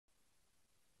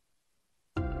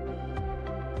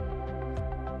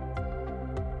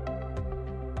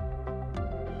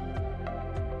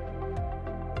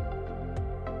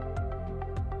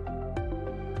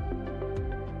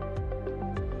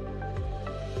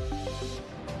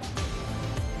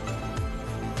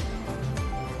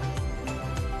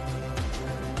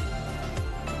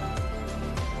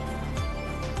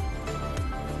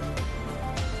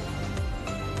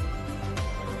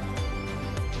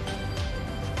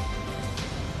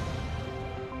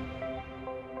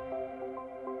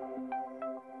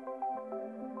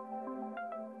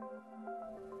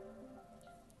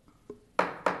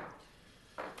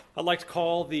I'd like to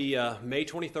call the May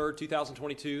 23rd,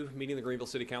 2022 meeting of the Greenville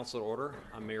City Council to order.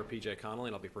 I'm Mayor P.J. Connolly,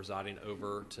 and I'll be presiding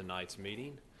over tonight's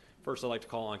meeting. First, I'd like to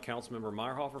call on Councilmember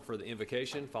Meyerhofer for the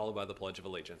invocation, followed by the Pledge of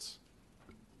Allegiance.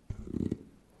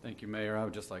 Thank you, Mayor. I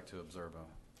would just like to observe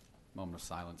a moment of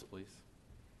silence, please.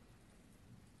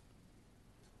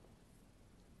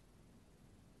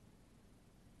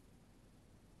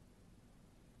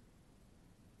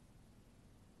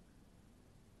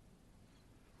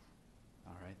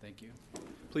 All right, thank you.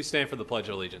 Please stand for the Pledge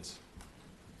of Allegiance.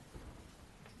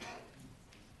 I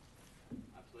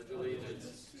pledge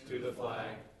allegiance to the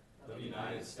flag of the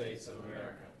United States of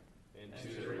America and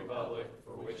to the republic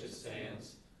for which it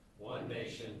stands, one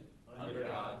nation, under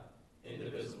God,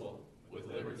 indivisible, with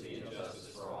liberty and justice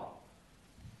for all.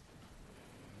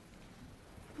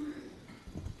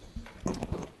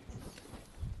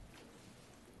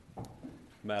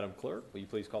 Madam Clerk, will you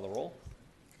please call the roll?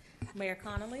 Mayor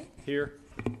Connolly, Here.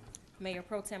 Mayor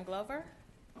Pro Tem Glover,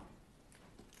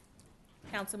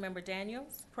 Councilmember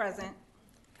Daniels, Present.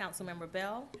 Councilmember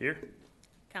Bell, Here.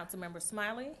 Councilmember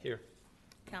Smiley, Here.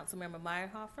 Councilmember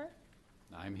Meyerhofer,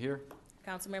 I'm here.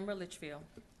 Councilmember Litchfield.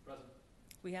 Present.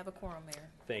 We have a quorum, Mayor.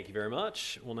 Thank you very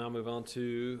much. We'll now move on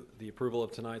to the approval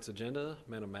of tonight's agenda.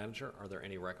 Madam Manager, are there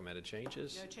any recommended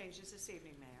changes? No changes this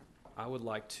evening, Mayor. I would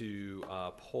like to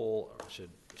pull, or I should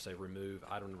say remove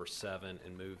item number 7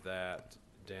 and move that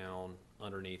down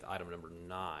underneath item number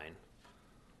 9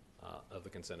 of the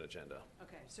consent agenda.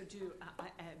 Okay,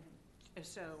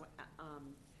 so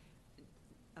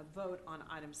a vote on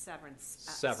item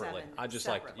Separately. I just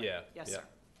separately. yeah. Yes, yeah. sir.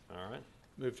 All right.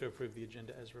 Move to approve the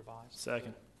agenda as revised.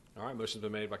 Second. All right. Motion's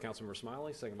been made by Councilmember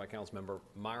Smiley, second by Councilmember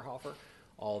Meyerhofer.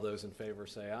 All those in favor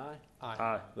say aye.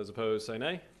 Aye. Those opposed say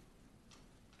nay.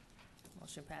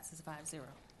 Motion passes 5-0.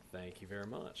 Thank you very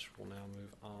much. We'll now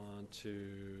move on to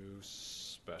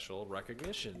special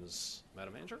recognitions.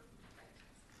 Madam Manager?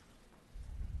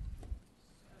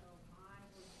 So I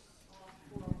would call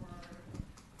forward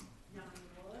Yanni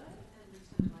Wood and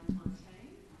Lieutenant Mike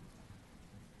Fontaine.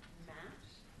 Matt.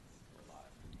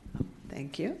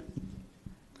 Thank you.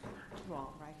 You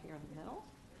all right here in the middle.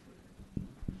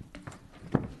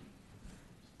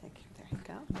 Thank you. There you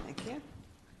go. Thank you.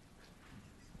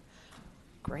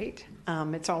 Great.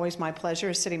 It's always my pleasure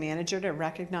as city manager to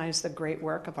recognize the great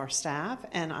work of our staff,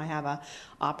 and I have an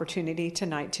opportunity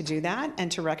tonight to do that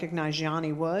and to recognize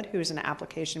Yanni Wood, who is an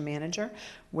application manager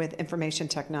with information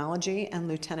technology, and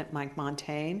Lieutenant Mike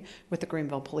Montaigne with the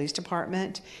Greenville Police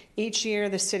Department. Each year,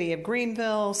 the city of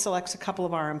Greenville selects a couple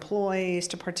of our employees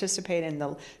to participate in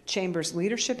the Chamber's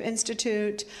Leadership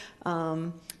Institute.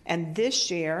 And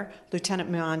this year, Lieutenant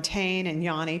Montaigne and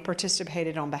Yanni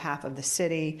participated on behalf of the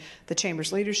city. The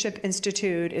Chamber's Leadership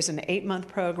Institute is an 8-month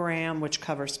program which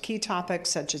covers key topics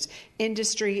such as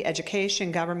industry,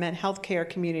 education, government, healthcare,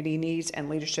 community needs, and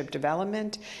leadership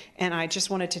development. And I just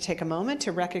wanted to take a moment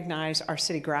to recognize our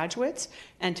city graduates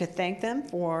and to thank them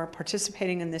for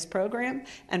participating in this program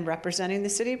and representing the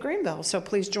city of Greenville. So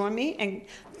please join me in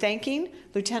thanking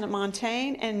Lieutenant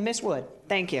Montaigne and Ms. Wood.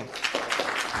 Thank you.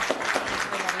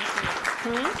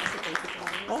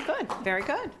 Oh, good. Very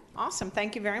good. Awesome.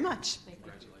 Thank you very much.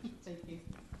 Congratulations. Thank you.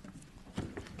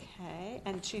 Okay.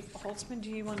 And Chief Holtzman, do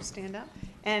you want to stand up?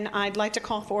 And I'd like to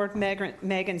call forward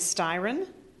Megan Styron.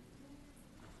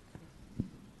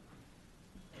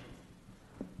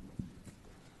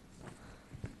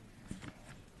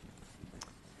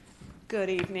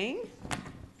 Good evening.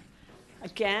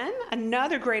 Again,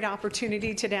 another great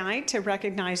opportunity tonight to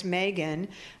recognize Megan.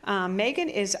 Megan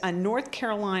is a North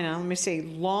Carolina,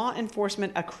 law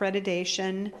enforcement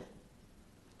accreditation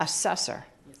assessor.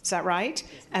 Is that right?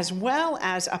 As well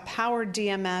as a Power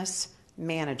DMS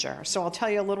manager. So I'll tell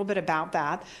you a little bit about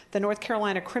that. The North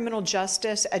Carolina Criminal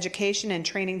Justice Education and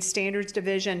Training Standards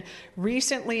Division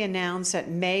recently announced that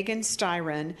Megan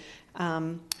Styron,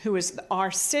 who is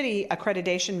our city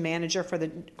accreditation manager for the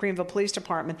Greenville Police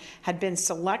Department, had been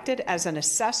selected as an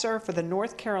assessor for the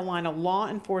North Carolina Law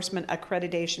Enforcement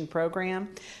Accreditation Program.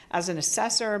 As an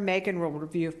assessor, Megan will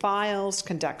review files,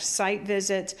 conduct site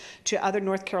visits to other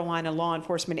North Carolina law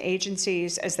enforcement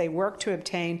agencies as they work to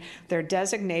obtain their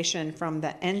designation from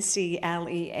the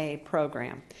NCLEA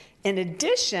program. In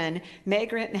addition,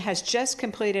 Megan has just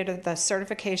completed the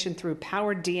certification through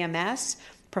Power DMS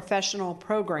professional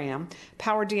program.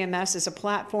 Power DMS is a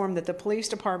platform that the police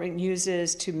department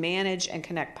uses to manage and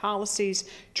connect policies,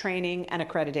 training, and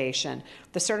accreditation.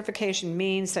 The certification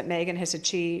means that Megan has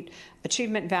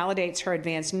achievement validates her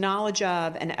advanced knowledge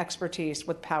of and expertise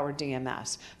with Power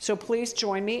DMS. So please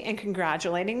join me in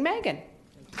congratulating Megan.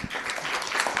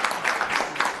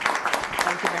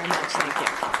 Thank you very much. Thank you.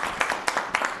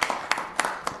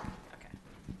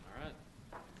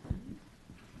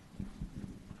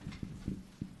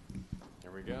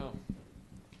 go.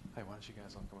 Hey, why don't you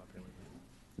guys all come up here with me?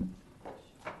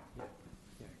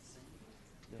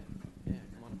 Yeah,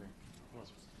 come on up here. Come on.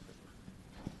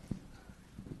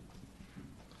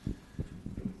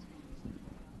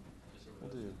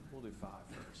 We'll do 5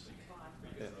 first.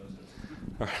 Yeah.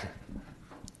 All right.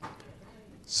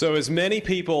 So as many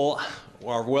people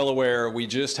are well aware, we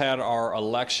just had our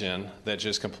election that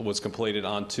just was completed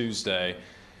on Tuesday.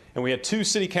 And we had 2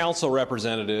 city council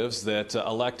representatives that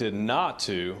elected not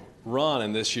to run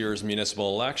in this year's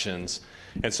municipal elections.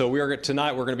 And so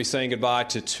tonight we're going to be saying goodbye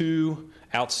to 2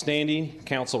 outstanding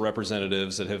council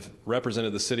representatives that have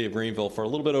represented the city of Greenville for a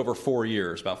little bit over 4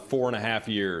 years, about 4.5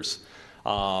 years.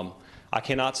 I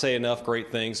cannot say enough great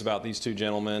things about these 2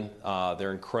 gentlemen.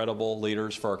 They're incredible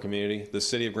leaders for our community. The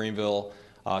city of Greenville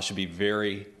should be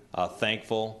very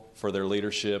thankful for their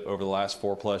leadership over the last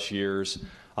 4+ years.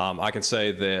 I can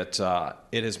say that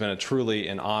it has been truly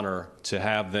an honor to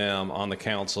have them on the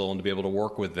council and to be able to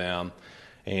work with them.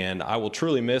 And I will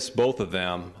truly miss both of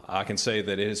them. I can say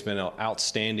that it has been an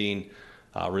outstanding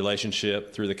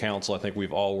relationship through the council. I think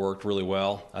we've all worked really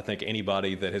well. I think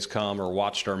anybody that has come or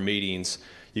watched our meetings,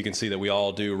 you can see that we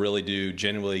all really do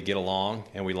genuinely get along,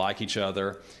 and we like each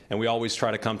other, and we always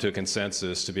try to come to a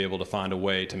consensus to be able to find a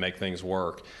way to make things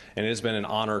work. And it has been an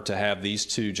honor to have these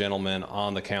 2 gentlemen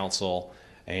on the council,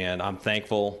 and I'm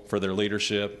thankful for their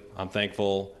leadership. I'm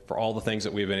thankful for all the things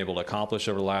that we've been able to accomplish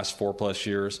over the last 4+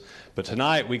 years. But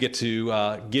tonight we get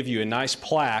to give you a nice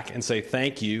plaque and say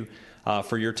thank you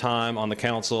for your time on the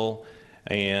council.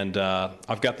 And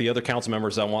I've got the other council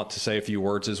members I want to say a few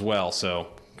words as well. So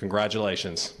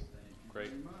congratulations.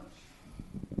 Great.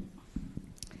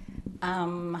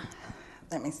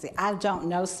 Let me see. I don't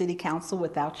know city council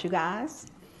without you guys.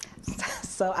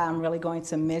 So I'm really going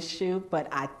to miss you, but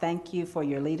I thank you for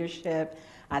your leadership.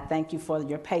 I thank you for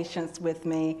your patience with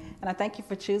me, and I thank you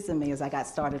for choosing me as I got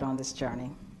started on this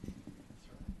journey.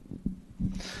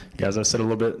 Guys, I said a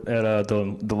little bit at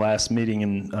the last meeting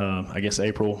in, I guess,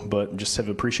 April, but just have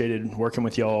appreciated working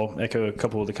with y'all. Echo a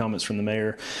couple of the comments from the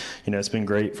mayor. You know, it's been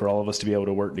great for all of us to be able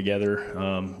to work together,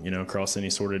 you know, across any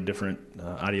sort of different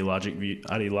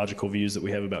ideological views that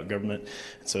we have about government.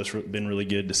 And so it's been really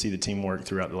good to see the teamwork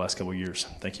throughout the last couple of years.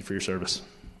 Thank you for your service.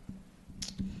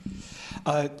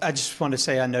 I just want to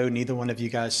say I know neither one of you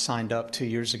guys signed up 2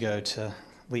 years ago to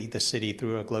lead the city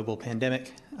through a global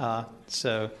pandemic.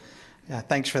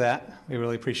 Thanks for that. We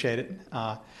really appreciate it.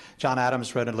 John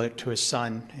Adams wrote a letter to his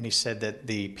son, and he said that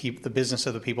the business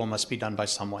of the people must be done by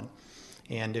someone.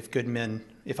 And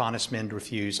if honest men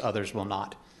refuse, others will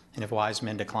not. And if wise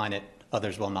men decline it,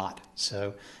 others will not.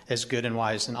 So as good and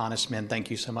wise and honest men, thank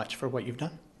you so much for what you've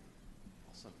done.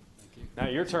 Awesome. Thank you. Now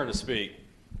your turn to speak.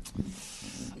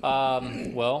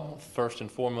 Well, first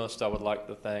and foremost, I would like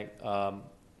to thank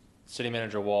City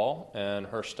Manager Wall and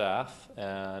her staff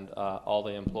and all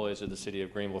the employees of the City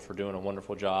of Greenville for doing a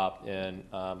wonderful job in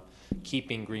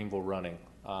keeping Greenville running.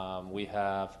 We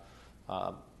have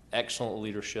excellent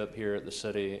leadership here at the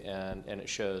city, and it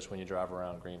shows when you drive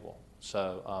around Greenville.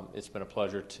 So it's been a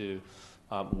pleasure to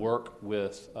work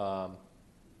with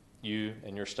you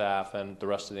and your staff and the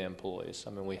rest of the employees.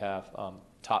 I mean, we have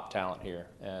top talent here,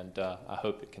 and I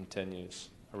hope it continues.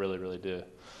 I really, really do.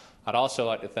 I'd also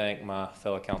like to thank my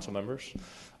fellow council members.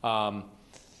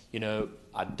 You know,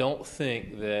 I don't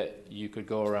think that you could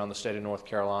go around the state of North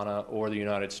Carolina or the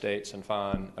United States and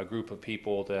find a group of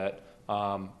people that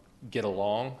get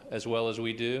along as well as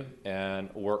we do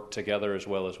and work together as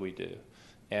well as we do.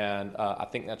 And I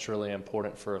think that's really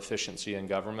important for efficiency in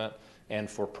government and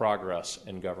for progress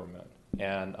in government.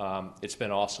 And it's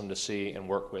been awesome to see and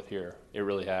work with here. It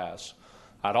really has.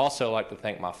 I'd also like to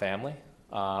thank my family.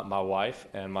 My wife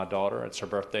and my daughter. It's her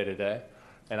birthday today,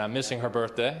 and I'm missing her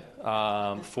birthday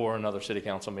for another city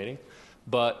council meeting.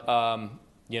 But,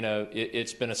 you know,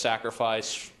 it's been a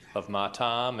sacrifice of my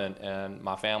time and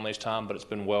my family's time, but it's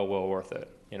been well worth it.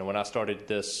 You know, when I started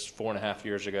this 4.5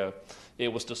 years ago, it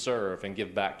was to serve and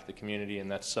give back to the community, and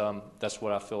that's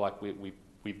what I feel like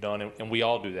we've done, and we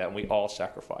all do that, and we all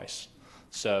sacrifice.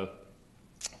 So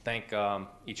thank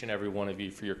each and every one of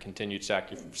you for your continued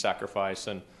sacrifice,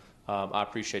 and I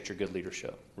appreciate your good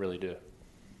leadership, really do.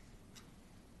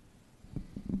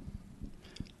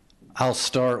 I'll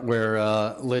start where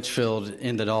Litchfield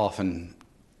ended off and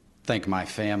thank my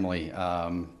family.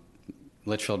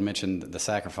 Litchfield mentioned the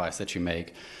sacrifice that you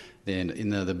make. Then,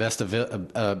 the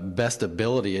best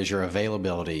ability is your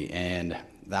availability, and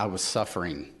I was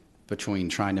suffering between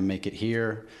trying to make it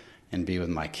here and be with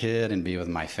my kid and be with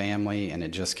my family, and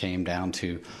it just came down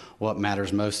to what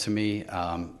matters most to me.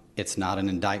 It's not an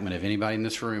indictment of anybody in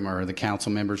this room or the council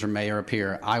members or mayor up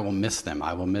here. I will miss them.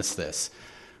 I will miss this.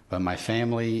 but my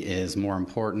family is more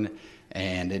important,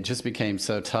 and it just became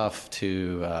so tough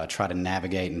to try to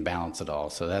navigate and balance it all.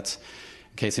 So that's,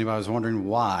 in case anybody was wondering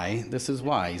why, this is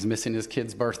why. He's missing his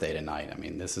kid's birthday tonight. I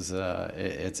mean, this is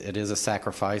it is a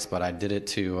sacrifice, but I did it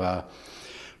to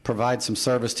provide some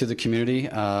service to the community.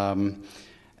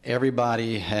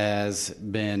 Everybody has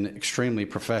been extremely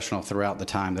professional throughout the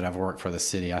time that I've worked for the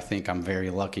city. I think I'm very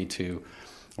lucky to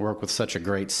work with such a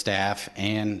great staff,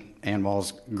 and Ann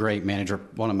Wall's great manager,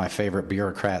 one of my favorite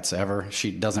bureaucrats ever.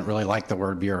 She doesn't really like the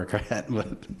word bureaucrat, but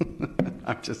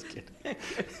I'm just kidding.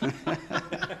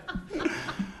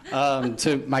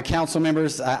 To my council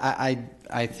members,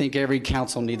 I think every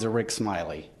council needs a Rick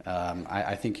Smiley.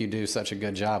 I think you do such a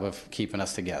good job of keeping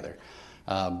us together.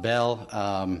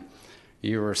 Belle,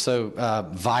 you were so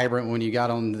vibrant when you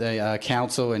got on the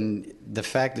council, and the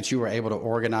fact that you were able to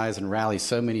organize and rally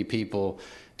so many people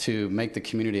to make the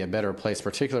community a better place,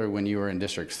 particularly when you were in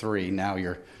District 3. Now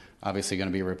you're obviously going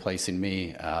to be replacing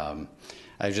me. I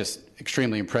was just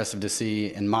extremely impressive to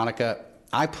see. And Monica,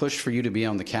 I pushed for you to be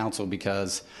on the council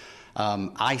because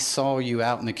I saw you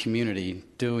out in the community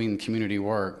doing community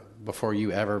work before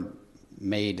you ever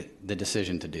made the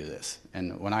decision to do this.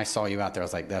 And when I saw you out there, I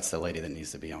was like, that's the lady that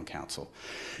needs to be on council.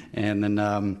 And then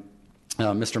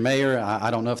Mr. Mayor, I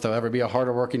don't know if there'll ever be a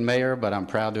harder working mayor, but I'm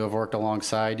proud to have worked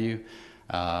alongside you.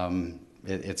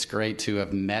 It's great to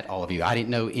have met all of you. I didn't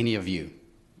know any of you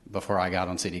before I got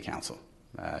on city council.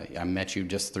 I met you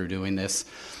just through doing this.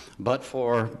 But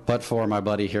for my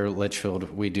buddy here at Litchfield,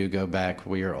 we do go back.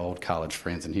 We are old college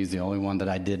friends, and he's the only one that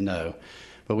I did know.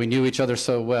 But we knew each other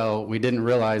so well, we didn't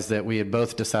realize that we had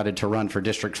both decided to run for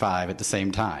District 5 at the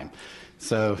same time.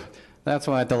 So that's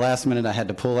why at the last minute I had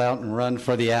to pull out and run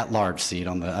for the at-large seat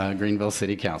on the Greenville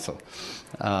City Council.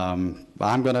 I'm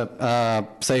going to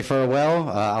say farewell.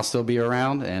 I'll still be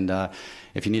around, and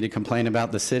if you need to complain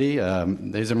about the city,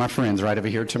 these are my friends right over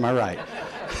here to my right.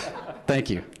 Thank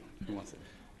you.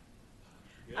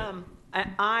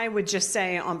 I would just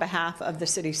say on behalf of the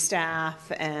city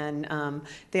staff and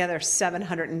the other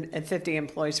 750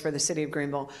 employees for the city of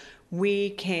Greenville, we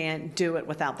can't do it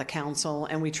without the council,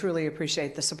 and we truly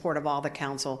appreciate the support of all the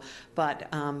council. But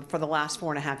for the last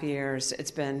 4.5 years,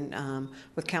 it's been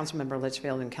with Councilmember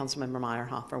Litchfield and Councilmember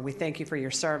Meyerhofer. We thank you for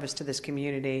your service to this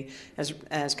community. As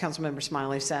Councilmember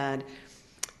Smiley said,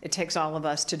 it takes all of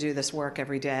us to do this work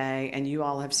every day, and you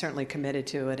all have certainly committed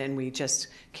to it, and we just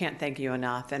can't thank you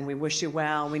enough. And we wish you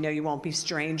well. We know you won't be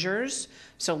strangers,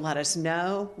 so let us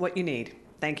know what you need.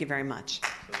 Thank you very much.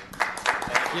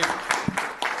 Thank you.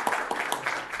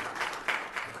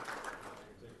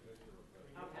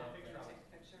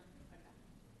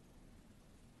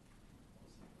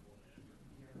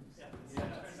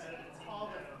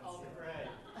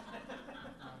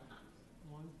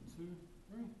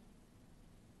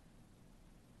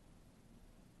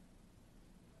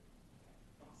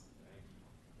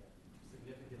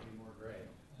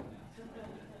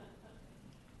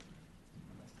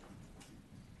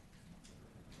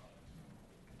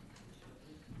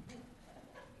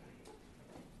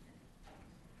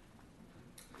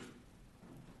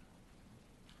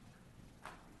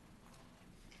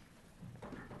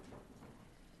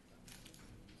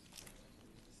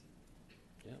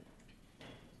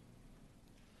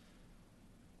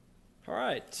 All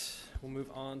right, we'll move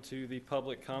on to the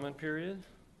public comment period.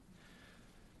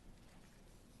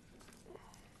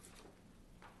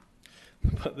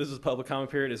 This is public comment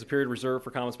period. It's a period reserved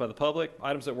for comments by the public.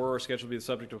 Items that were scheduled to be the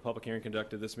subject of a public hearing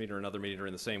conducted this meeting or another meeting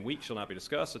during the same week shall not be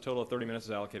discussed. A total of 30 minutes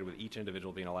is allocated, with each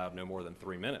individual being allowed no more than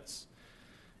 3 minutes.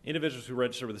 Individuals who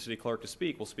register with the city clerk to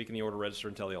speak will speak in the order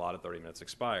registered until the allotted 30 minutes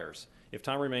expires. If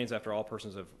time remains after all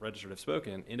persons have registered have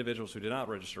spoken, individuals who did not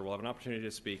register will have an opportunity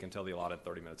to speak until the allotted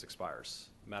 30 minutes expires.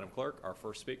 Madam Clerk, our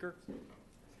first speaker.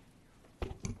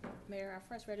 Mayor, our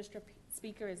first registered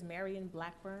speaker is Marion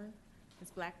Blackburn. Ms.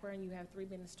 Blackburn, you have 3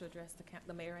 minutes to address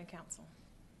the mayor and council.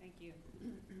 Thank you.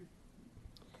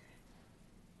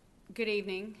 Good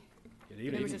evening. Good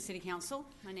evening. Members of City Council.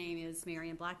 My name is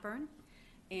Marion Blackburn,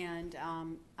 and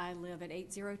I live at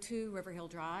 802 River Hill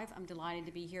Drive. I'm delighted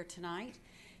to be here tonight.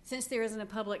 Since there isn't a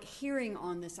public hearing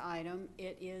on this item,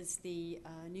 it is the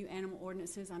new animal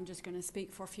ordinances. I'm just going to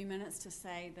speak for a few minutes to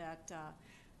say that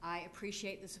I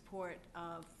appreciate the support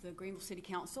of the Greenville City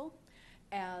Council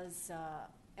as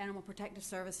Animal Protective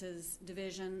Services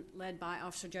Division, led by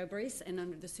Officer Joe Brees and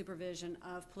under the supervision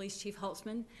of Police Chief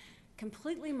Holtzman,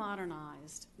 completely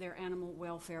modernized their animal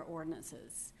welfare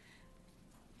ordinances.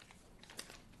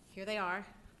 Here they are.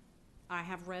 I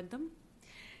have read them,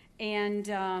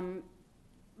 and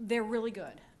they're really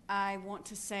good. I want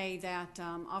to say that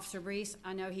Officer Reese,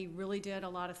 I know he really did a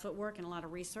lot of footwork and a lot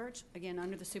of research, again,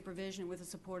 under the supervision with the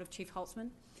support of Chief Holtzman.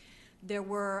 There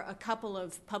were a couple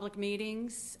of public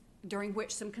meetings during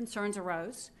which some concerns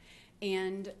arose,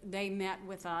 and they met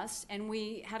with us, and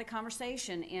we had a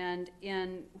conversation, and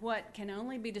in what can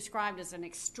only be described as an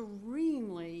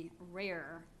extremely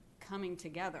rare coming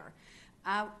together,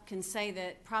 I can say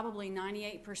that probably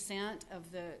 98% of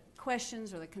the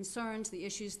questions or the concerns, the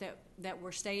issues that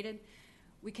were stated,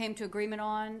 we came to agreement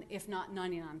on, if not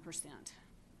 99%.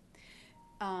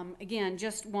 Again,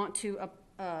 just want to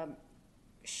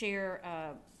share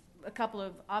a couple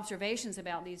of observations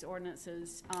about these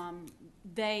ordinances.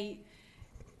 They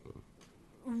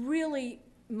really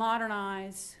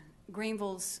modernize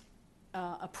Greenville's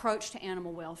approach to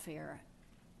animal welfare.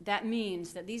 That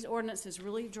means that these ordinances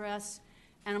really address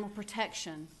animal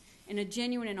protection in a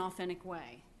genuine and authentic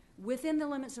way within the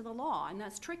limits of the law, and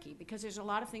that's tricky because there's a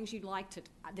lot of things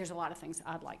there's a lot of things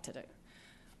I'd like to do.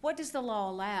 What does the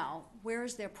law allow? Where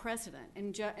is there precedent?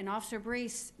 And Officer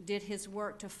Brees did his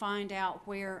work to find out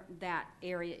where that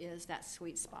area is, that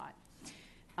sweet spot.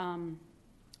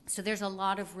 So there's a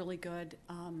lot of really good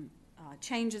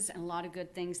changes and a lot of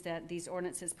good things that these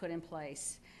ordinances put in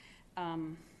place.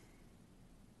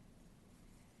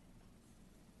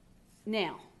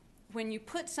 Now, when you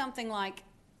put something like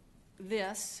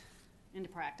this into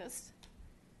practice,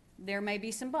 there may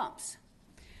be some bumps.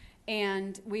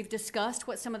 And we've discussed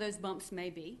what some of those bumps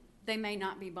may be. They may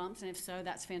not be bumps, and if so,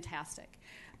 that's fantastic.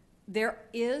 There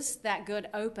is that good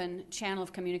open channel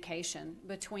of communication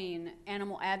between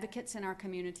animal advocates in our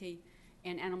community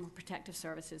and Animal Protective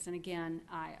Services. And again,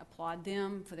 I applaud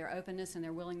them for their openness and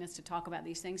their willingness to talk about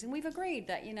these things. And we've agreed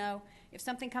that, you know, if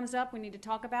something comes up, we need to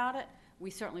talk about it. We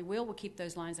certainly will. We'll keep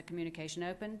those lines of communication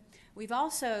open. We've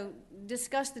also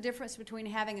discussed the difference between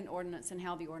having an ordinance and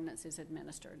how the ordinance is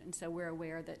administered. And so we're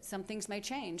aware that some things may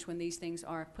change when these things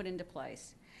are put into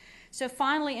place. So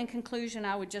finally, in conclusion,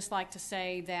 I would just like to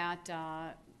say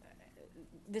that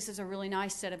this is a really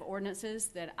nice set of ordinances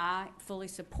that I fully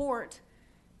support,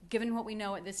 given what we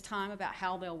know at this time about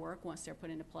how they'll work once they're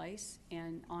put into place.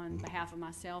 And on behalf of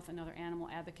myself and other animal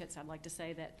advocates, I'd like to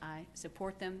say that I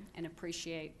support them and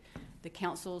appreciate the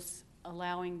council's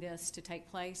allowing this to take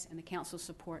place and the council's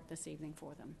support this evening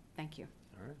for them. Thank you.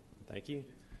 All right, thank you.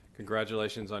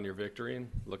 Congratulations on your victory and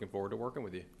looking forward to working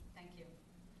with you. Thank you.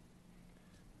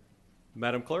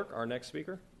 Madam Clerk, our next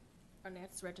speaker. Our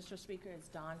next registered speaker is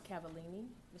Don Cavallini.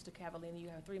 Mr. Cavallini, you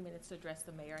have 3 minutes to address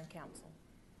the mayor and council.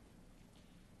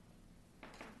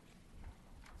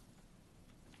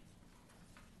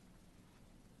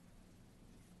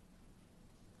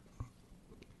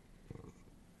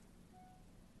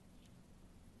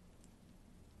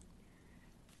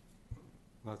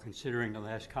 Well, considering the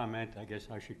last comment, I guess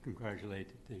I should congratulate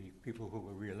the people who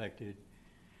were reelected,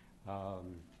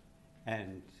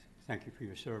 and thank you for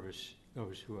your service,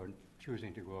 those who are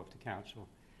choosing to go off to council,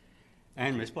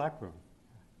 and Ms. Blackburn.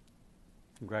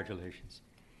 Congratulations.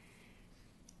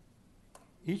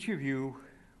 Each of you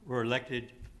were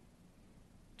elected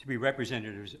to be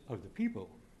representatives of the people.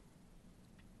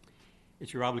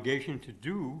 It's your obligation to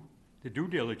do the due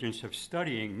diligence of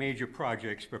studying major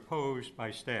projects proposed by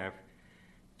staff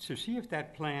to see if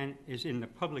that plan is in the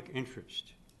public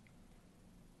interest.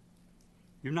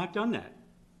 You've not done that.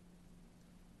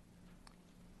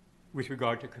 With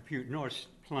regard to Compute North's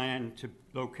plan to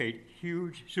locate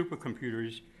huge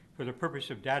supercomputers for the purpose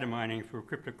of data mining for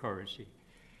cryptocurrency,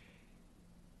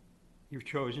 you've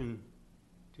chosen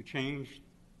to change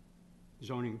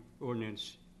zoning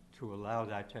ordinance to allow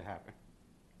that to happen.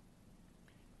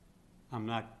 I'm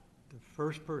not the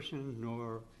first person,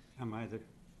 nor am I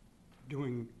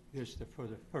doing this for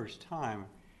the first time,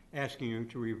 asking you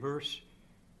to reverse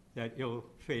that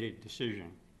ill-fated decision.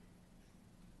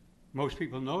 Most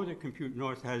people know that Compute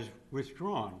North has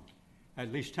withdrawn,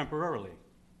 at least temporarily.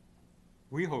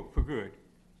 We hope for good.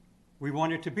 We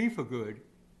want it to be for good,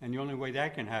 and the only way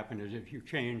that can happen is if you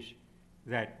change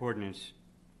that ordinance.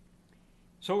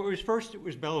 So it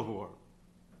was Belvoir,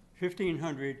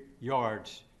 1,500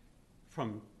 yards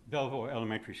from Belvoir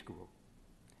Elementary School.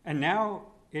 And now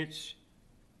it's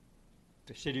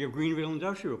the City of Greenville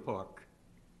Industrial Park,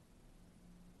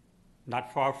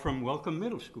 not far from Welcome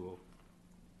Middle School.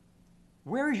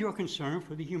 Where is your concern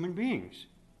for the human beings?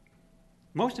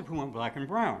 Most of whom are black and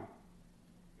brown.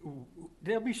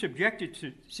 They'll be subjected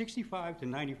to 65 to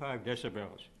 95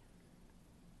 decibels.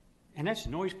 And that's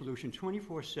noise pollution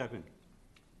 24/7.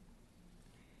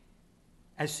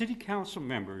 As city council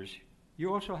members,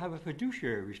 you also have a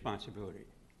fiduciary responsibility.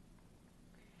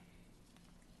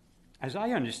 As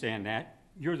I understand that,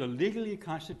 you're the legally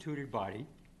constituted body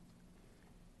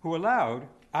who allowed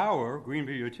our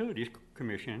Greenville Utilities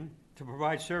Commission to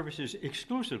provide services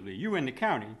exclusively. You and the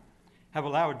county have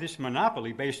allowed this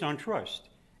monopoly based on trust.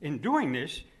 In doing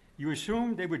this, you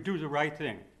assumed they would do the right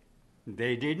thing.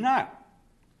 They did not.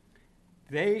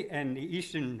 They and the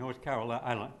Eastern North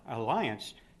Carolina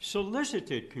Alliance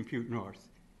solicited Compute North.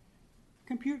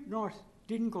 Compute North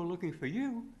didn't go looking for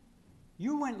you.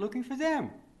 You went looking for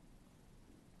them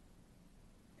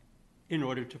in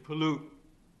order to pollute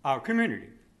our community.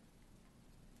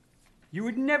 You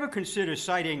would never consider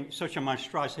citing such a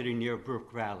monstrosity near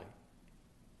Brook Valley.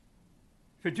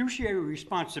 Fiduciary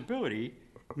responsibility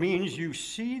means you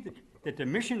see that the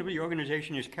mission of the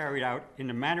organization is carried out in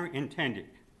the manner intended,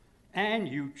 and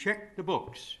you check the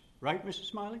books, right, Mrs.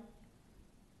 Smiley?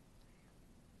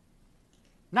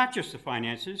 Not just the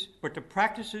finances, but the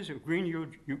practices of Green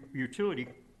Utility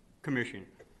Commission.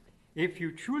 If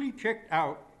you truly checked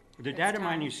out the data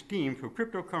mining scheme for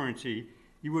cryptocurrency,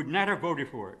 you would not have voted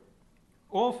for it.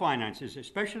 All finances,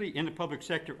 especially in the public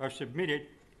sector, are submitted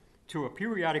to a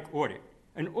periodic audit.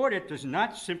 An audit does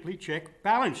not simply check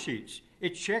balance sheets.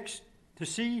 It checks to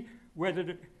see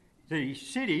whether the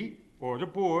city or the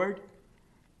board,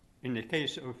 in the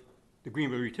case of the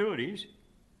Greenville Utilities,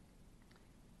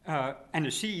 and the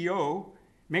CEO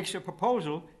makes a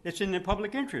proposal that's in the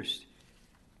public interest.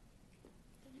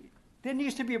 There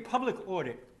needs to be a public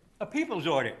audit, a people's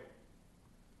audit.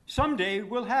 Someday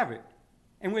we'll have it.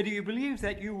 And whether you believe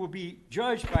that you will be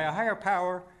judged by a higher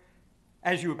power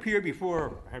as you appear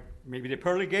before maybe the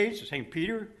pearly gates of St.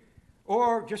 Peter,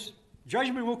 or just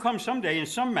judgment will come someday in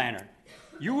some manner.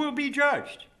 You will be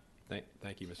judged.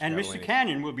 Thank you, Mr. And Cavallini. Mr.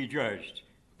 Cannon will be judged.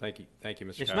 Thank you,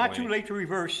 Mr. It's Cavallini. not too late to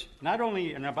reverse not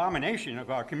only an abomination of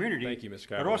our community, Thank you, Mr.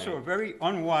 but also Cavallini. a very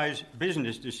unwise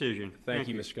business decision. Thank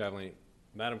you, Mr. Cavallini.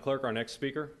 Madam Clerk, our next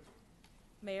speaker.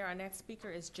 Mayor, our next speaker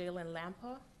is Jalen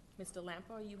Lampa. Mr.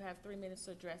 Lampa, you have 3 minutes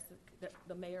to address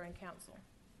the mayor and council.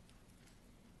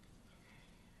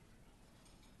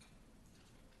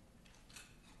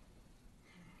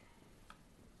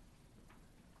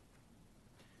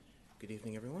 Good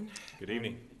evening, everyone. Good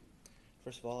evening.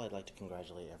 First of all, I'd like to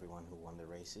congratulate everyone who won their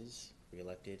races,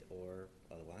 re-elected or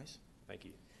otherwise. Thank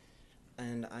you.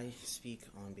 And I speak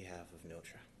on behalf of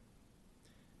Notre.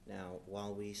 Now,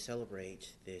 while we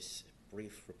celebrate this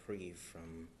brief reprieve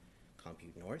from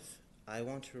Compute North, I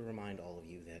want to remind all of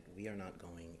you that we are not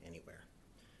going anywhere.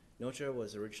 Notre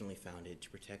was originally founded to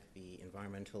protect the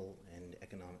environmental and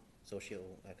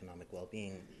socio-economic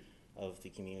well-being of the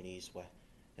communities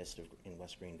in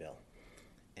West Greenville.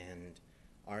 And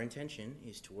our intention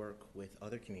is to work with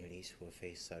other communities who have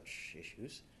faced such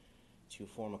issues to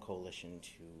form a coalition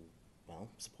to, well,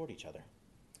 support each other.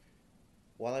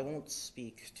 While I won't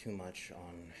speak too much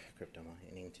on crypto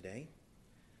mining today,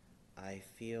 I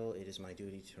feel it is my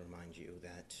duty to remind you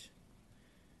that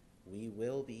we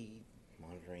will be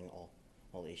monitoring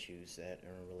all issues that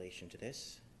are in relation to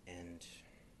this, and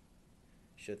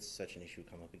should such an issue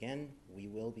come up again, we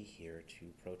will be here to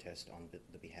protest on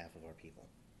the behalf of our people.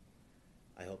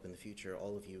 I hope in the future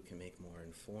all of you can make more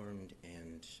informed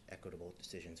and equitable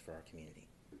decisions for our community.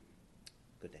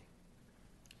 Good day.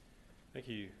 Thank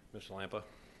you, Mr. Lampa.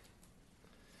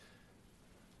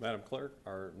 Madam Clerk,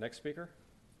 our next speaker.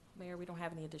 Mayor, we don't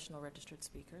have any additional registered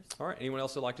speakers. All right, anyone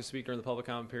else who'd like to speak during the public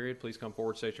comment period, please come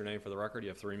forward, state your name for the record. You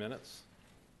have 3 minutes.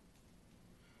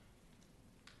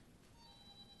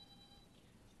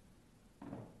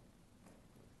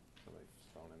 Somebody's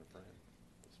phone in a friend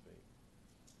to speak.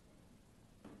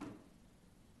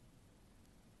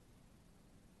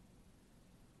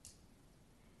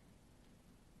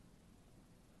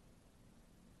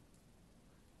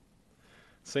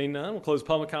 Seeing none, we'll close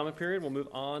public comment period. We'll move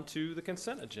on to the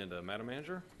consent agenda. Madam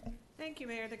Manager? Thank you,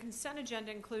 Mayor. The consent agenda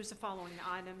includes the following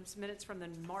items: minutes from the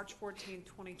March 14,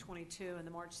 2022 and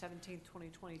the March 17,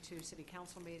 2022 City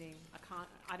Council meeting.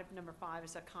 Item number 5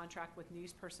 is a contract with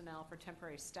news personnel for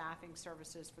temporary staffing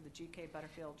services for the GK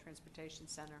Butterfield Transportation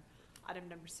Center. Item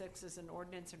number 6 is an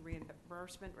ordinance and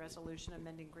reimbursement resolution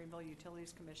amending Greenville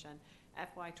Utilities Commission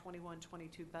FY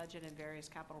 21-22 budget and various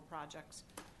capital projects.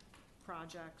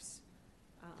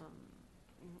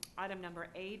 Item number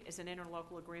 8 is an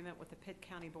interlocal agreement with the Pitt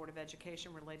County Board of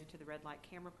Education related to the red light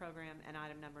camera program. And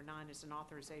item number 9 is an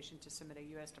authorization to submit a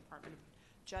U.S. Department of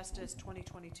Justice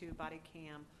 2022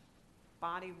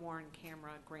 body-worn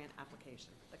camera grant application.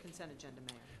 The consent agenda,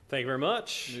 Mayor. Thank you very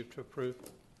much. Move to approve.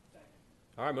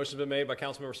 All right, motion's been made by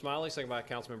Councilmember Smiley, second by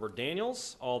Councilmember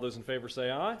Daniels. All those in favor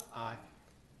say aye. Aye.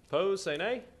 Opposed, say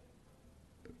nay.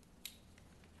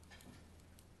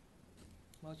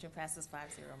 Motion passes 5-0,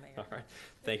 Mayor. All right,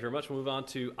 thank you very much. We'll move on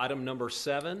to item number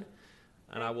 7,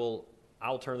 and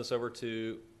I'll turn this over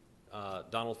to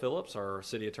Donald Phillips, our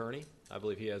city attorney. I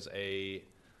believe he has a,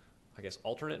 I guess,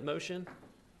 alternate motion.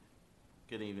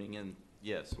 Good evening, and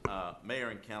yes, Mayor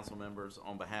and council members,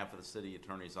 on behalf of the City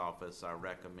Attorney's Office, I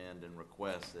recommend and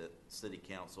request that City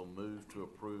Council move to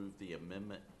approve the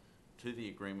amendment to the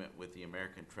agreement with the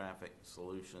American Traffic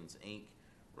Solutions, Inc.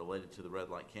 related to the red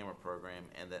light camera program,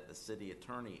 and that the city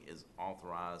attorney is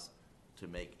authorized to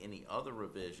make any other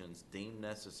revisions deemed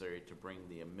necessary to bring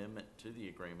the amendment to the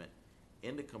agreement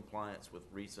into compliance with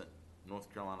recent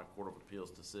North Carolina Court of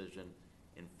Appeals decision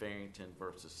in Farrington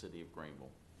versus City of Greenville.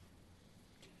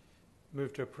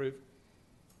 Move to approve.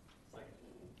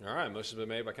 All right, motion's been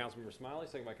made by Councilmember Smiley,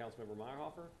 second by Councilmember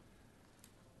Meyerhofer.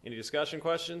 Any discussion,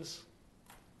 questions?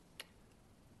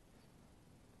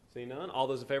 See none. All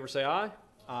those in favor say aye.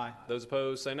 Aye. Those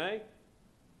opposed say nay.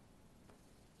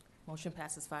 Motion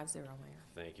passes 5-0, Mayor.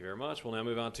 Thank you very much. We'll now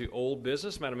move on to old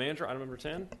business. Madam Manager, item number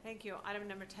 10. Thank you. Item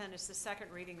number 10 is the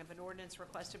second reading of an ordinance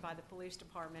requested by the Police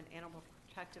Department Animal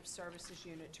Protective Services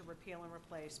Unit to repeal and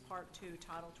replace Part 2,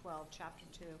 Title 12, Chapter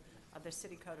 2 of the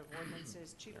City Code of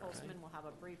Ordinances. Chief Holtzman will have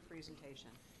a brief presentation.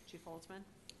 Chief Holtzman.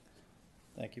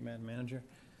 Thank you, Madam Manager.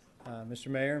 Mr.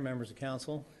 Mayor, members of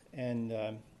council, and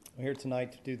I'm here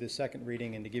tonight to do the second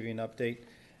reading and to give you an update.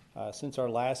 Since our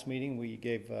last meeting,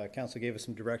 council gave us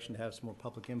some direction to have some more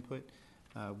public input.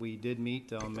 We did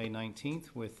meet on May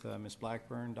 19th with Ms.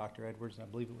 Blackburn, Dr. Edwards, and I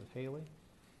believe it was Haley.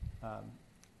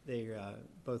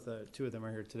 Two of them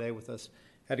are here today with us.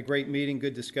 Had a great meeting,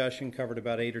 good discussion, covered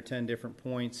about 8 or 10 different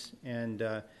points, and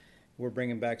we're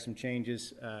bringing back some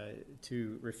changes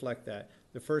to reflect that.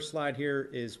 The first slide here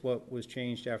is what was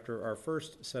changed after our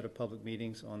first set of public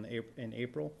meetings in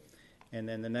April, and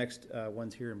then the next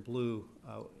ones here in blue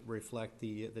reflect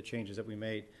the changes that we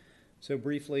made. So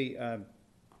briefly,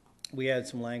 we added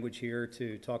some language here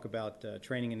to talk about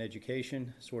training and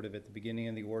education, sort of at the beginning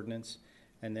of the ordinance,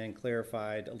 and then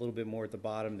clarified a little bit more at the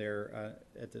bottom there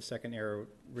at the second arrow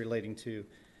relating to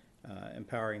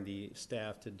empowering the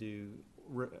staff to do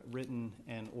written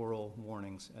and oral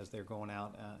warnings as they're going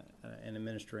out and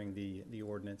administering the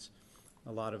ordinance.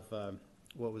 A lot of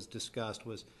what was discussed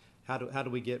was how do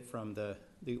we get from the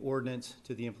ordinance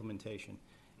to the implementation,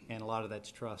 and a lot of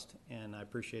that's trust, and I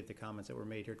appreciate the comments that were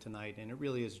made here tonight, and it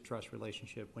really is a trust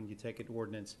relationship when you take an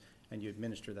ordinance and you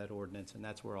administer that ordinance, and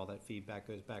that's where all that feedback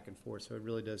goes back and forth. So it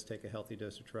really does take a healthy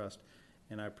dose of trust,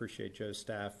 and I appreciate Joe's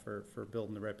staff for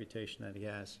building the reputation that he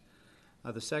has.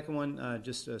 The second one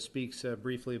just speaks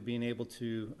briefly of being able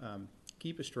to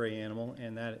keep a stray animal,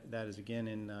 and that is again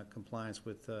in compliance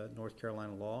with North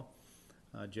Carolina law.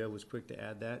 Joe was quick to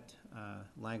add that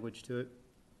language to it.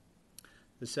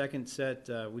 The second set,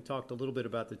 we talked a little bit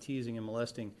about the teasing and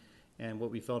molesting, and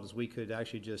what we felt is we could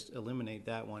actually just eliminate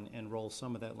that one and roll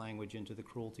some of that language into the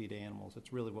cruelty to animals.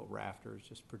 It's really what we're after, is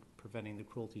just preventing the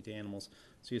cruelty to animals.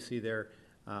 So you see there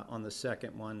on the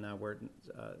second one where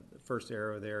the first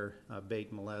arrow there,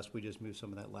 bait, molest, we just moved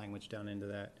some of that language down into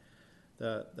that.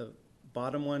 The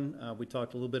bottom one, we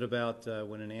talked a little bit about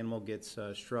when an animal gets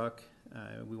struck.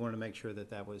 We wanted to make sure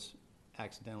that that was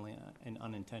accidentally and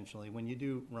unintentionally. When you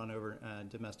do run over a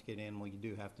domesticated animal, you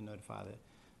do have to notify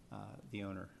the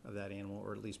owner of that animal,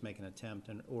 or at least make an attempt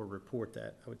or report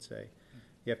that, I would say.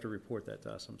 You have to report that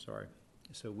to us, I'm sorry,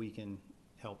 so we can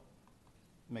help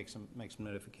make some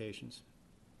notifications.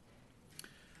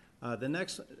 The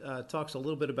next talks a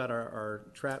little bit about our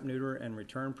trap, neuter, and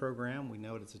return program. We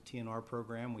know it's a TNR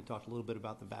program. We talked a little bit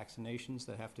about the vaccinations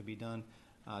that have to be done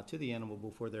to the animal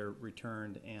before they're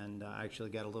returned, and I actually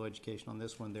got a little education on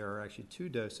this one. There are actually 2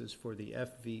 doses for the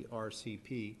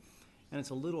FVRCP, and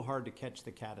it's a little hard to catch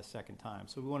the cat a second time.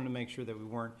 So we wanted to make sure that we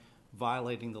weren't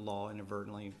violating the law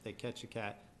inadvertently. They catch a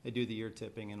cat, they do the ear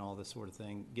tipping and all this sort of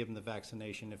thing, give them the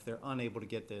vaccination. If they're unable to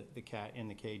get the cat in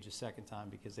the cage a second time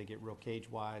because they get real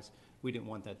cage-wise, we didn't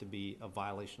want that to be a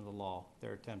violation of the law.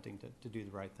 They're attempting to do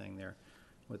the right thing there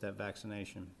with that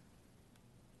vaccination.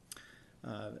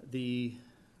 The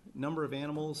number of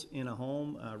animals in a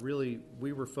home, really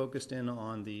we were focused in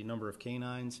on the number of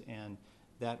canines, and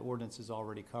that ordinance is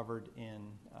already covered in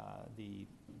the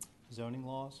zoning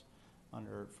laws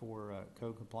for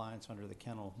code compliance under the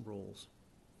kennel rules.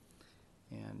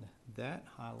 And that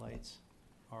highlights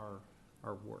our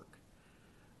work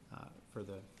for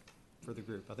the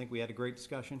group. I think we had a great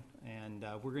discussion, and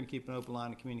we're going to keep an open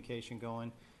line of communication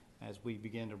going as we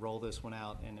begin to roll this one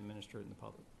out and administer it in the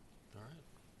public. All right.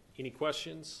 Any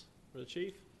questions for the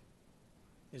chief?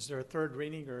 Is there a third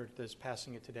reading, or does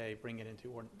passing it today bring it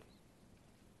into ordinance?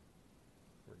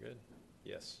 We're good.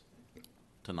 Yes.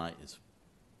 Tonight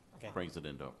Okay. brings it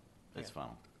into, it's Okay.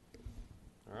 final.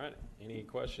 All right. Any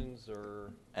questions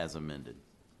or? As amended.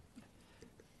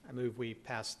 I move we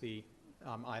pass the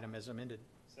item as amended.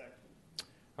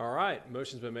 All right,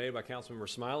 motion's been made by Councilmember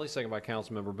Smiley, second by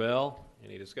Councilmember Bell.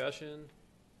 Any discussion?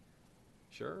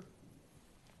 Sure?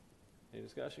 Any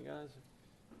discussion, guys?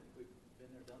 We've been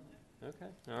there, done that.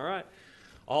 Okay, all right.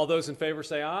 All those in favor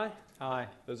say aye. Aye.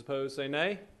 Those opposed say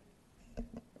nay. All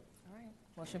right,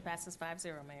 motion passes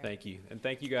 5-0, Mayor. Thank you. And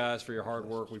thank you guys for your hard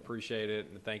work. We appreciate it.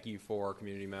 And thank you for our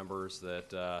community members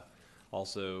that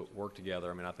also work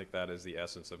together. I mean, I think that is the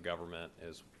essence of government,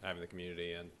 is having the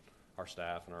community and our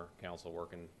staff and our council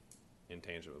working in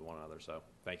tangent with one another. So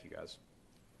thank you guys.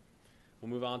 We'll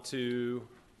move on to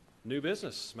new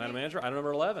business. Madam Manager, item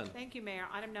number 11. Thank you, Mayor.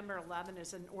 Item number 11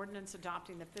 is an ordinance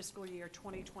adopting the fiscal year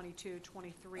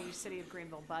 2022-23 City of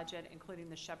Greenville budget, including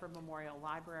the Shepherd Memorial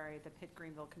Library, the Pitt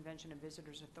Greenville Convention and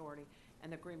Visitors Authority,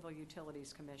 and the Greenville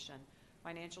Utilities Commission.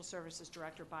 Financial Services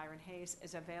Director Byron Hayes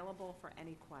is available for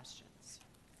any questions.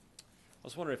 I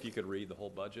was wondering if you could read the whole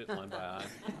budget line by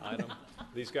item.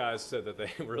 These guys said that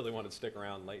they really wanted to stick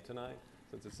around late tonight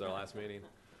since it's their last meeting. You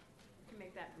can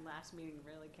make that last meeting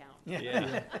really count.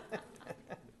 Yeah.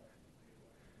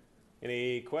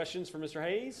 Any questions for Mr.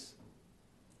 Hayes?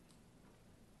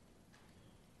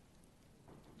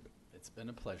 It's been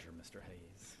a pleasure, Mr.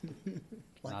 Hayes.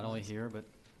 Not only here, but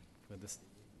with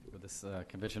this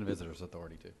Convention and Visitors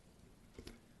Authority too.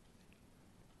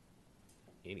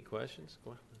 Any questions?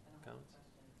 Comments?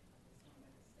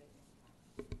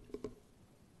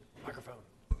 Microphone.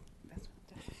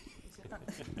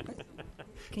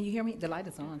 Can you hear me? The light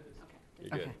is on.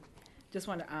 You're good. Okay. Just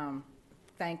want to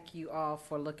thank you all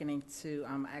for looking into,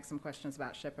 ask some questions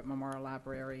about Shepherd Memorial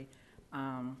Library,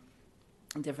 and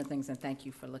different things, and thank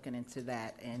you for looking into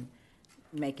that and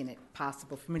making it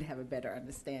possible for me to have a better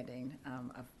understanding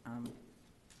of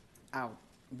our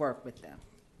work with them.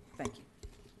 Thank you.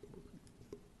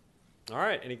 All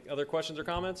right. Any other questions or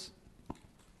comments?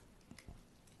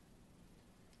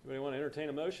 Anybody want to entertain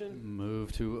a motion?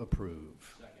 Move to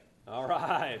approve. All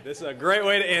right. This is a great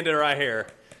way to end it right here.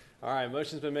 All right.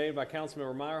 Motion's been made by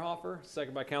Councilmember Meyerhofer,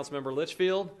 second by Councilmember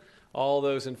Litchfield. All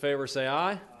those in favor say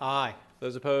aye. Aye.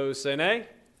 Those opposed say nay.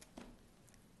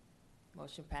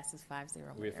 Motion passes 5-0,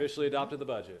 Mayor. We officially adopted the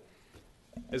budget.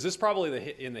 Is this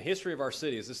probably in the history of our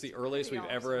city, is this the earliest we've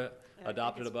ever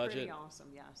adopted a budget? Pretty awesome,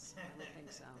 yes. I would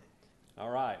think so. All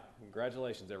right.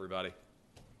 Congratulations, everybody.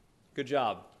 Good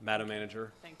job, Madam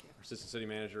Manager. Thank you. Our Assistant City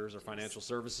Managers, our Financial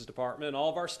Services Department, and all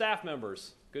of our staff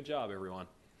members. Good job, everyone.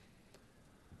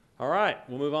 All right.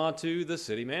 We'll move on to the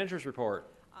City Manager's Report.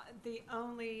 The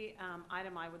only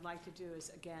item I would like to do is,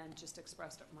 again, just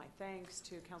express my thanks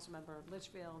to Councilmember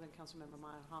Litchfield and Councilmember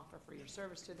Meyerhofer for your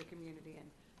service to the community, and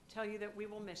tell you that we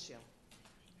will miss you.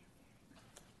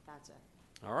 That's it.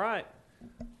 All right.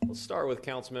 Let's start with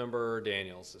Councilmember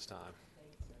Daniels this time.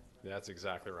 That's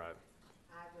exactly right.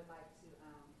 I would like to,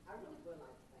 I really would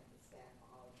like to thank the staff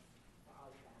for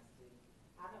all you guys do.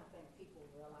 I don't think people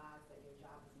realize that your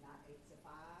job is not 8 to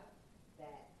 5,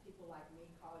 that people like me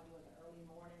call you in the early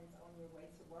mornings on your way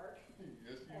to work and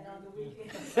on the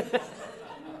weekends. And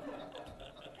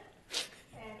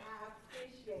I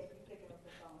appreciate you picking up the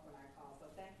phone when I call, so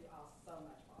thank you all so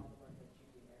much for all the work that you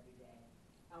do every day.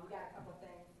 We got a couple of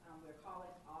things. We're calling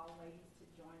all ladies to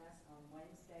join us on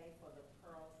Wednesday for the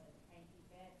Pearls and Paint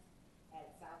event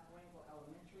at South Greenville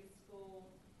Elementary School.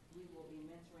 We will be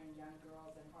mentoring young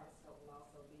girls, and Hartscope will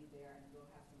also be there, and we'll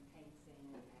have some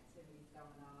painting and activities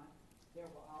going on. There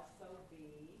will also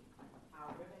be our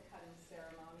ribbon cutting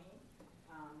ceremony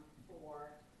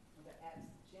for the Epps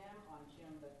Gym on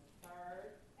June the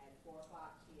 3rd at 4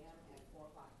 o'clock p.m. at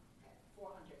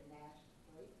 400 Nash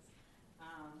Street.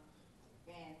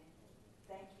 And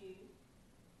thank you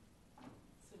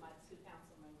to my 2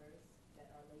 council members that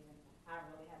are leaving. I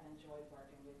really have enjoyed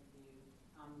working with you,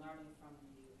 learning from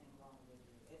you, and growing with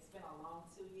you. It's been a long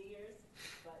 2 years,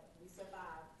 but we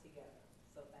survived together.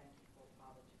 So thank you for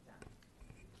all that you've done.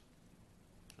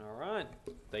 All right.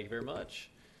 Thank you very much.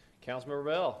 Councilmember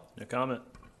Bell. No comment.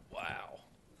 Wow.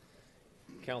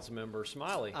 Councilmember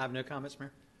Smiley. I have no comments,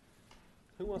 Mayor.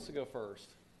 Who wants to go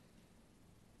first?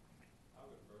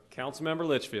 Councilmember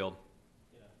Litchfield.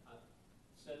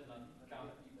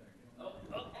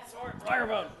 Sorry,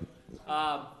 microphone.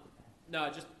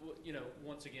 No, just,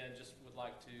 once again, just would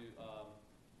like to,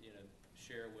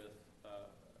 share with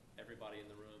everybody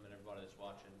in the room and everybody that's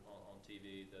watching on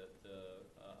TV the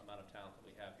amount of talent that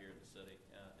we have here in the city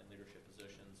in leadership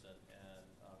positions and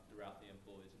throughout the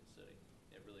employees in the city.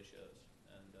 It really shows,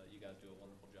 and you guys do a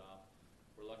wonderful job.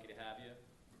 We're lucky to have you,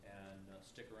 and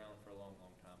stick around for a long,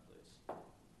 long time, please.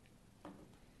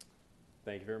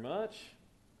 Thank you very much.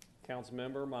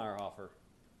 Councilmember Meyerhofer.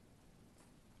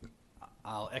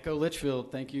 I'll echo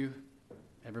Litchfield. Thank you,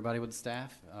 everybody with the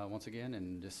staff, once again,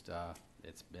 and just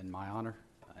it's been my honor.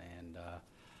 And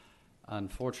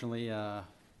unfortunately,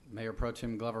 Mayor Pro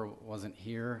Tem Glover wasn't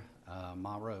here,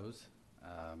 Ma Rose,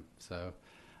 so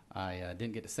I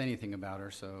didn't get to say anything about her.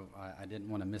 So I didn't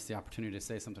want to miss the opportunity to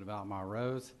say something about Ma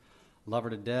Rose. Love her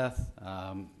to death.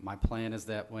 My plan is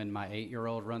that when my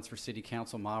 8-year-old runs for city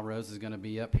council, Ma Rose is going to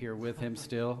be up here with him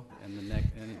still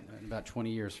in about 20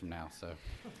 years from now. So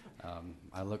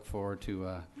I look forward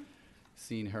to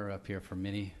seeing her up here for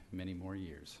many, many more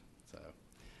years. So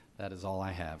that is all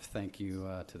I have. Thank you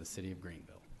to the city of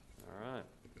Greenville. All right.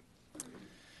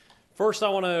 First, I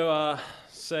want to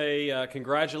say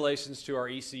congratulations to our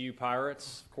ECU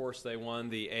Pirates. Of course, they won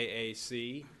the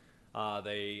AAC.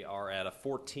 They are at a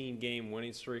 14-game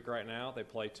winning streak right now. They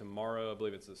play tomorrow. I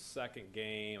believe it's the second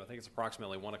game. I think it's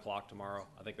approximately 1 o'clock tomorrow.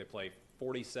 I think they play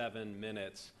 47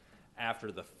 minutes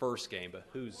after the first game. But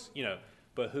who's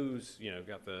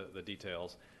got the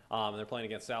details? They're playing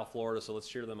against South Florida, so let's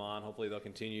cheer them on. Hopefully they'll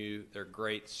continue their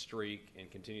great streak and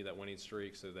continue that winning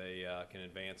streak so they can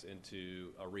advance into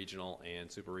a regional and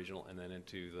super regional and then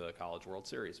into the College World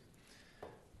Series.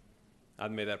 I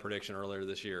made that prediction earlier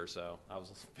this year, so I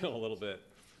was feeling a little bit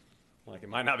like it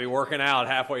might not be working out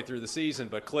halfway through the season,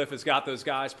 but Cliff has got those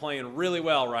guys playing really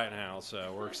well right now,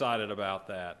 so we're excited about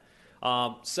that.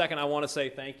 Second, I want to say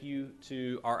thank you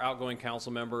to our outgoing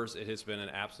council members. It has been an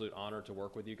absolute honor to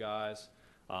work with you guys.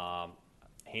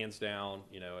 Hands down,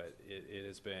 it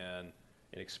has been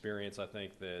an experience, I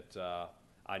think, that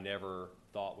I never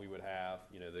thought we would have,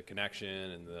 the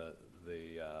connection and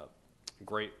the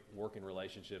great working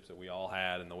relationships that we all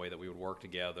had and the way that we would work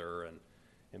together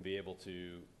and be able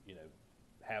to,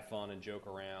 have fun and joke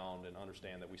around and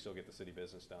understand that we still get the city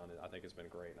business done. I think it's been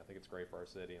great, and I think it's great for our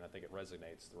city, and I think it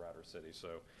resonates throughout our city.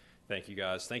 So thank you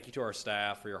guys. Thank you to our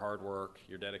staff for your hard work,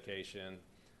 your dedication.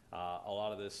 A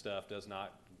lot of this stuff does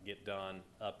not get done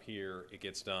up here. It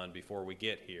gets done before we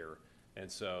get here.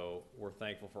 And so we're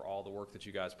thankful for all the work that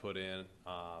you guys put in.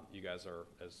 You guys are,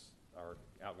 as our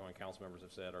outgoing council members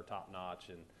have said, are top-notch,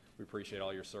 and we appreciate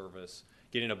all your service.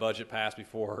 Getting a budget passed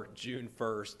before June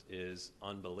 1st is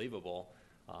unbelievable.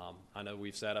 I know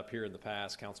we've sat up here in the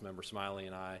past, Councilmember Smiley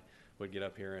and I would get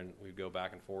up here and we'd go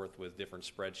back and forth with different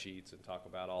spreadsheets and talk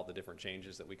about all the different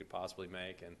changes that we could possibly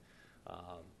make. And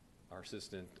our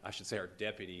assistant, I should say our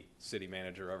deputy city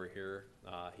manager over here,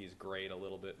 he's great a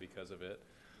little bit because of it.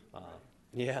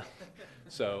 Yeah.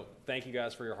 So thank you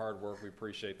guys for your hard work. We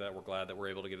appreciate that. We're glad that we're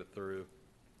able to get it through.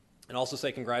 And also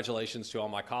say congratulations to all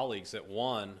my colleagues that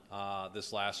won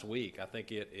this last week. I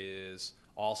think it is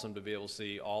awesome to be able to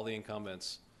see all the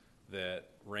incumbents that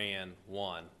ran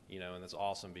won, and that's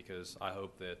awesome because I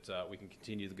hope that we can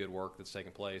continue the good work that's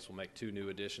taking place. We'll make 2 new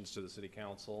additions to the city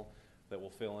council that will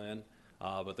fill in.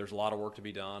 But there's a lot of work to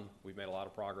be done. We've made a lot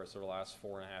of progress over the last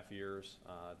 4.5 years.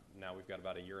 Now we've got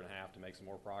about 1.5 years to make some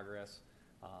more progress.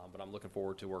 But I'm looking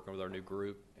forward to working with our new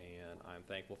group, and I'm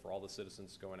thankful for all the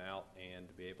citizens going out and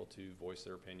to be able to voice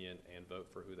their opinion and vote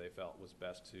for who they felt was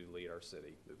best to lead our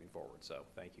city moving forward. So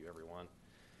thank you, everyone.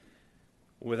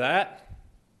 With that,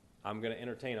 I'm going to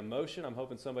entertain a motion. I'm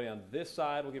hoping somebody on this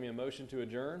side will give me a motion to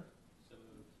adjourn.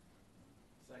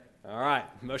 All right,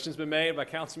 motion's been made by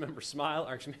Councilmember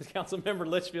Councilmember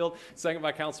Litchfield, second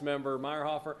by Councilmember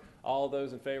Meyerhofer. All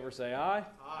those in favor say aye.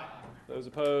 Aye. Those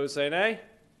opposed say nay.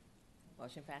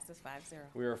 Motion passes 5-0.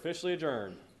 We are officially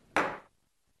adjourned.